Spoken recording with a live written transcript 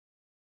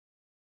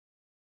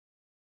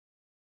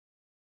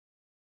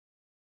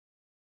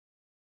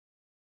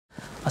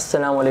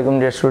अस्सलाम वालेकुम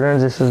dear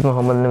students, this is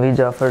Mohammad Naveed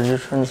Jafar. जो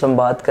स्टूडेंट्स हम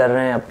बात कर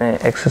रहे हैं अपने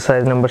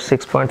एक्सरसाइज नंबर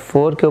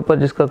 6.4 के ऊपर,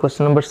 जिसका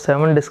क्वेश्चन नंबर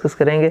 7 डिस्कस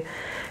करेंगे।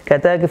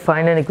 कहता है कि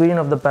find an equation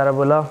of the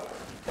parabola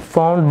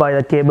found by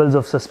the cables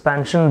of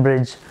suspension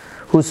bridge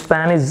whose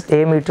span is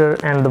a meter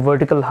and the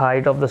vertical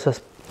height of the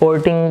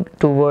supporting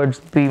towards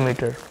b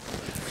meter।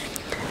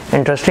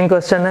 Interesting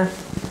question है,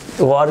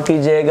 गौर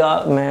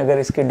कीजिएगा। मैं अगर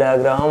इसकी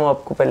diagram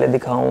आपको पहले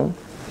दिखाऊं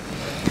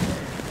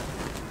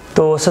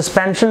तो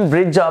suspension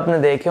bridge आपने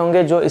देखे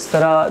होंगे जो इस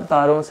तरह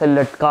तारों से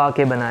लटका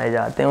के बनाए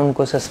जाते हैं,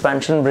 उनको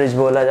सस्पेंशन ब्रिज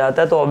बोला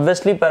जाता है। तो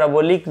ऑब्वियसली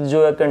पैराबोलिक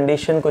जो है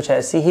कंडीशन कुछ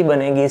ऐसी ही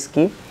बनेगी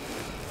इसकी।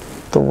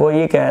 तो वो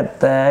ये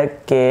कहता है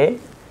कि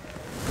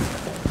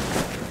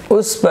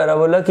उस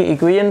पैराबोला की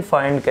इक्वेशन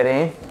फाइंड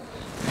करें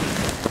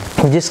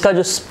जिसका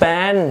जो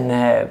स्पैन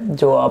है,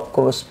 जो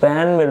आपको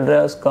स्पैन मिल रहा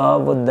है उसका,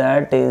 वो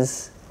दैट इज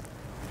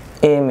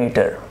ए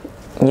मीटर।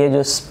 ये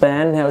जो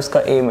स्पैन है उसका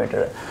ए मीटर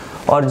है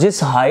और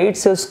जिस हाइट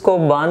से उसको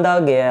बांधा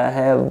गया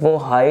है वो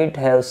हाइट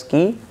है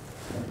उसकी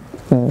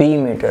बी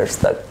मीटर्स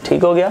तक।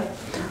 ठीक हो गया।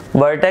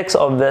 वर्टेक्स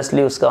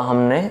ऑब्वियसली उसका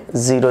हमने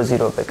 0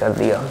 0 पे कर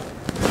दिया।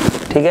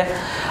 ठीक है।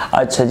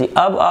 अच्छा जी,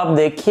 अब आप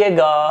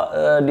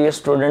देखिएगा डियर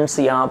स्टूडेंट्स,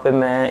 यहाँ पे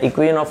मैं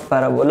इक्वेशन ऑफ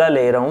पैराबोला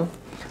ले रहा हूँ।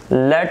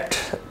 Late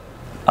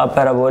a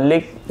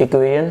parabolic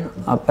equation,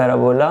 a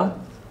parabola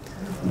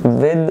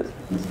with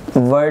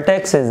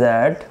vertex is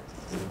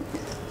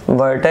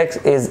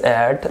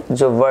eight,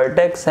 जो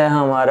वर्टेक्स है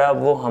हमारा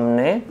वो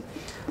हमने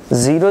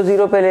 0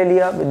 0 पे ले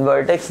लिया, with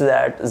vertex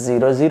eight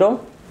 0 0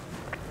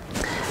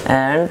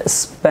 and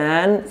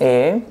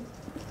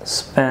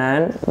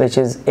span which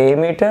is a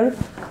meter,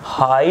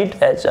 height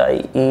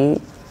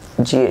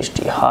HIEGHT,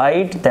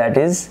 height that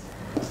is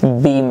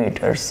b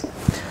meters।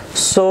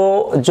 so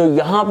जो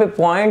यहाँ पे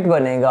पॉइंट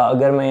बनेगा,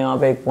 अगर मैं यहाँ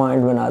पे एक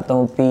पॉइंट बनाता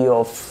हूँ P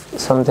of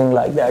something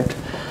like that,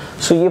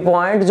 so ये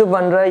पॉइंट जो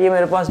बन रहा है ये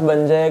मेरे पास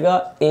बन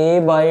जाएगा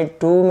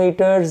A/2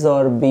 meters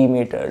और B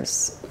meters।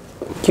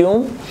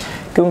 क्यों?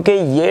 क्योंकि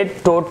ये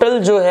टोटल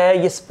जो है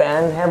ये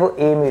स्पैन है वो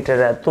A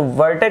मीटर है, तो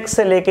वर्टेक्स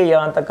से लेके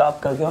यहाँ तक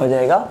आपका क्या हो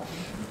जाएगा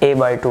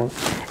A/2।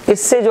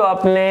 इससे जो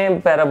आपने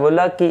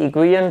पैराबोला की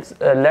इक्वेशन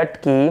लेट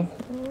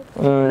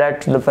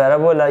द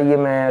पैराबोला, ये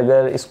मैं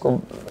अगर इसको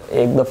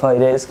एक दफ़ा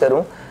इरेज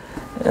करूं,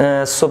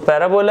 सो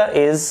पैराबोला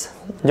इज,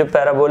 जो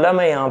पैराबोला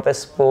मैं यहाँ पे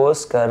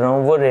सपोज कर रहा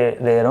हूँ वो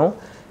ले रहा हूँ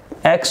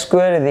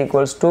x²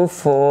 =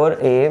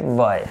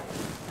 4ay।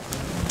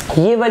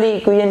 ये वाली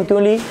इक्वेशन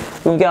क्यों ली?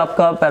 क्योंकि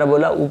आपका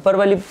पैराबोला ऊपर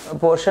वाली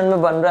पोर्शन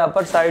में बन रहा है,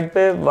 अपर साइड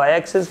पे y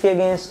एक्सिस के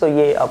अगेंस्ट, तो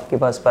ये आपके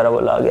पास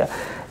पैराबोला आ गया।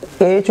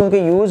 ए चूंकि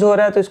यूज हो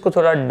रहा है तो इसको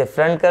थोड़ा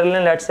डिफरेंट कर लें,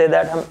 लेट्स से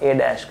दैट हम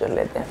a' कर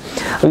लेते हैं।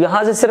 अब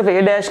यहाँ से सिर्फ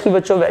a' की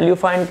बच्चों वैल्यू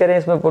फाइंड करें,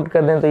 इसमें पुट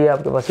कर दें तो ये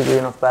आपके पास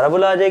इक्वेशन ऑफ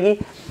पैराबोला आ जाएगी।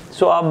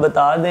 सो आप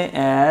बता दें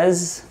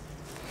एज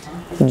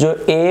जो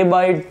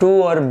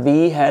A/2 और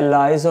B है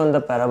lies on the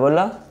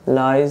parabola,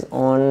 lies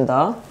on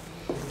the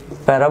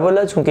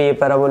parabola, चूंकि ये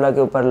पैराबोला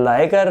के ऊपर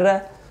लाई कर रहा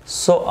है,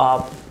 सो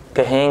आप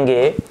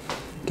कहेंगे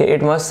कि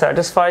it must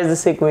satisfy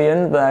this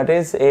equation, that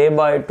is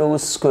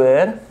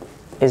A/2²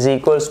 is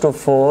equals to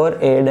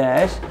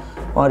 4a'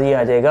 और ये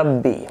आ जाएगा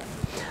b।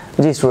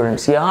 जी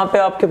स्टूडेंट्स, यहाँ पे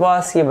आपके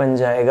पास ये बन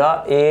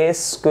जाएगा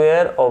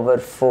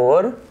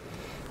A²/4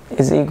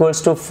 is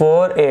equals to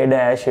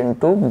 4a'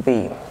 into b।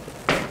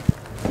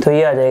 तो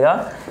ये आ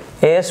जाएगा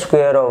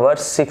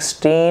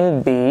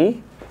A²/16b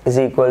is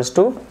equals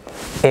to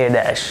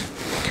a'।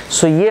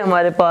 सो ये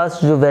हमारे पास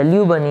जो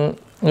वैल्यू बनी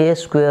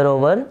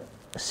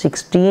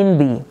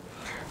A²/16b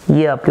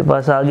ये आपके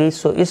पास आ गई।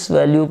 सो इस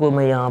वैल्यू को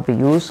मैं यहाँ पे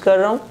यूज कर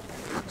रहा हूँ।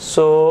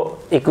 So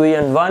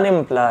equation 1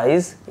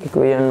 implies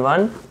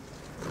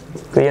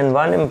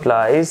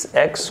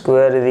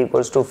x² is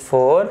equals to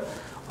 4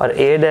 और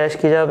a'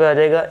 की जगह पे आ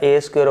जाएगा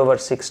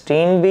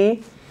A²/16b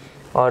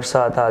और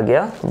साथ आ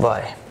गया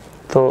y,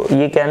 तो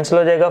ये कैंसिल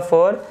हो जाएगा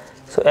 4।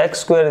 so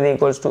x² is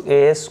equals to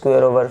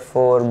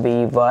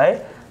A²/4by,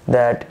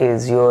 that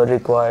is your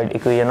required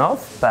equation of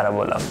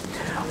parabola।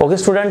 Okay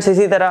students,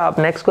 इसी तरह आप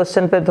नेक्स्ट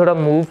क्वेश्चन पे थोड़ा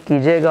मूव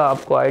कीजिएगा,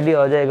 आपको आइडिया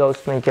हो जाएगा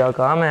उसमें क्या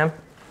काम है।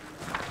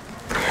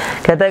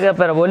 कहता है कि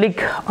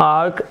parabolic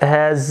arc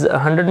has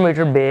 100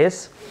 metre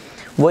base,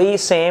 वही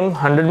सेम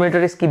 100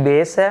 मीटर इसकी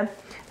बेस है,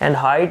 and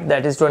height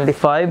that is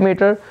 25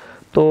 metre.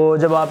 तो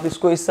जब आप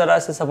इसको इस तरह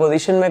से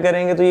सपोजिशन में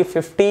करेंगे तो ये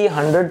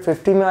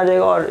 150 में आ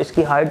जाएगा और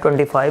इसकी हाइट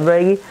 25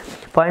 रहेगी।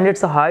 Find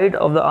its height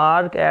of the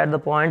arc at the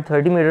point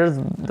 30 metres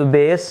the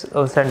base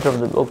of centre of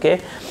the. Okay,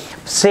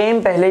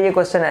 same पहले ये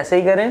क्वेश्चन ऐसे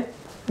ही करें,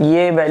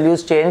 ये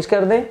वैल्यूज़ चेंज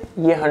कर दें,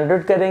 ये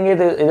 100 करेंगे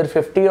तो इधर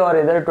 50 और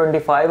इधर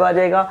 25 आ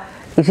जाएगा।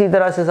 इसी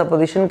तरह से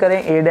सपोजिशन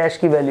करें, a'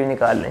 की वैल्यू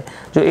निकाल लें।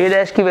 जो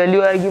a' की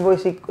वैल्यू आएगी वो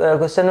इसी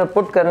क्वेश्चन में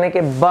पुट करने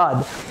के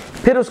बाद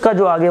फिर उसका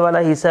जो आगे वाला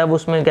हिस्सा है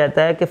उसमें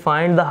कहता है कि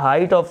find the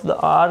height of the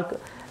arc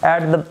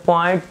at the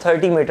point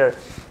 30 metre.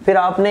 फिर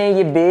आपने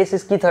ये बेस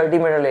इसकी 30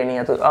 मीटर लेनी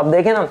है। तो आप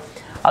देखें ना,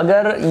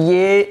 अगर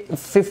ये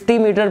 50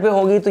 मीटर पे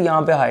होगी तो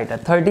यहाँ पे हाइट है,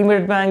 30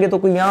 मीटर पे आएंगे तो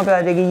कोई यहाँ पे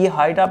आ जाएगी। ये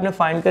हाइट आपने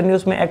फाइंड करनी है,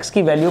 उसमें x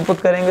की वैल्यू पुट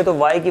करेंगे तो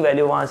y की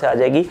वैल्यू वहाँ से आ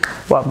जाएगी,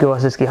 वो आपके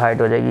पास इसकी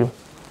हाइट हो जाएगी।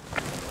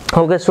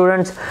 ओके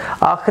स्टूडेंट्स,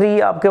 आखिरी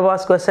आपके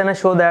पास क्वेश्चन है,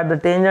 show that the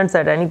tangents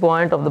at any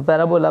point of the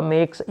parabola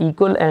makes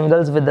equal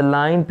angles with the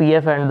line P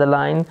F and the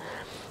line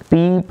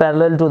P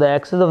parallel to the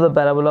axis of the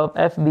parabola of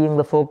F being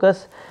the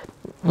focus.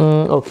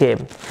 Okay,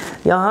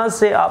 यहाँ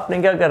से आपने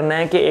क्या करना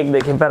है कि एक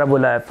देखिए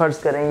parabola है, फर्ज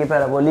करें ये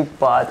पैराबोलिक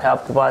पाथ है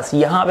आपके पास,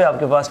 यहाँ पे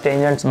आपके पास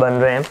टेंजेंट्स बन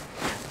रहे हैं,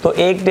 तो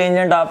एक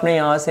टेंजेंट आपने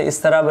यहाँ से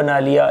इस तरह बना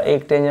लिया,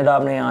 एक टेंजेंट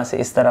आपने यहाँ से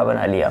इस तरह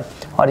बना लिया,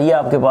 और ये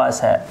आपके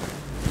पास है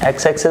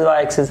एक्स एक्सिस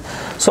वाई एक्सिस।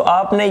 सो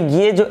आपने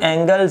ये जो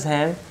एंगल्स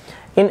हैं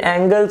इन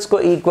एंगल्स को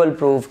इक्वल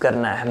प्रूव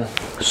करना है।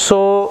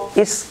 सो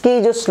इसकी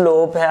जो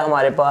स्लोप है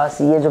हमारे पास,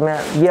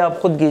 ये आप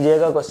खुद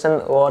कीजिएगा, क्वेश्चन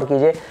और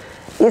कीजिए,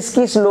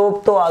 इसकी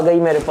स्लोप तो आ गई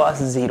मेरे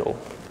पास 0,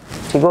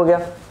 ठीक हो गया।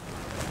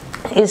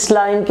 इस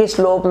लाइन की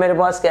स्लोप मेरे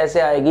पास कैसे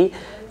आएगी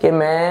कि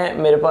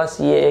मेरे पास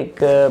ये एक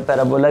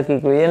पैराबोला की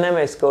इक्वेशन है,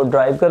 मैं इसको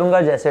ड्राइव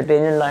करूंगा, जैसे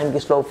टेंजेंट लाइन की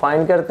स्लोप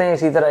फाइंड करते हैं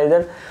इसी तरह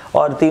इधर,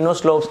 और तीनों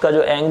स्लोप्स का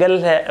जो एंगल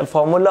है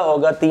फॉर्मूला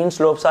होगा, 3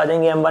 स्लोप्स आ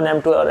जाएंगे m1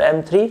 m2 और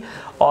m3,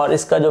 और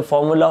इसका जो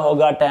फॉर्मूला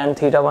होगा tan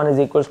θ1 is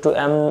equals to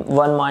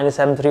m1 minus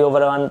m3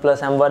 over 1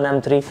 plus m1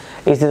 m3।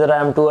 इसी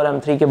तरह m2 और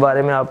m3 के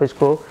बारे में आप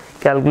इसको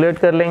कैलकुलेट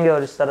कर लेंगे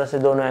और इस तरह से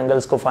दोनों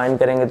एंगल्स को फाइंड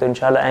करेंगे, तो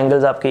इंशाल्लाह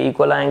एंगल्स आपके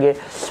इक्वल आएंगे।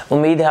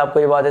 उम्मीद है आपको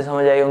ये बातें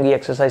समझ आई होंगी,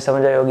 एक्सरसाइज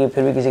समझ आई होगी।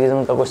 फिर भी किसी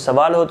किस्म का कुछ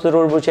सवाल हो तो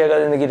ज़रूर पूछिएगा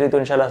ज़िंदगी रही तो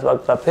इंशाल्लाह इस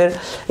वक्त फिर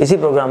इसी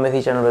प्रोग्राम में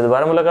इसी चैनल पर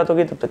दोबारा मुलाकात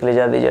होगी। तब तक के लिए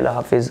इजाज़त दीजिए, अल्लाह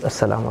हाफिज़,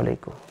 अस्सलाम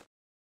वालेकुम।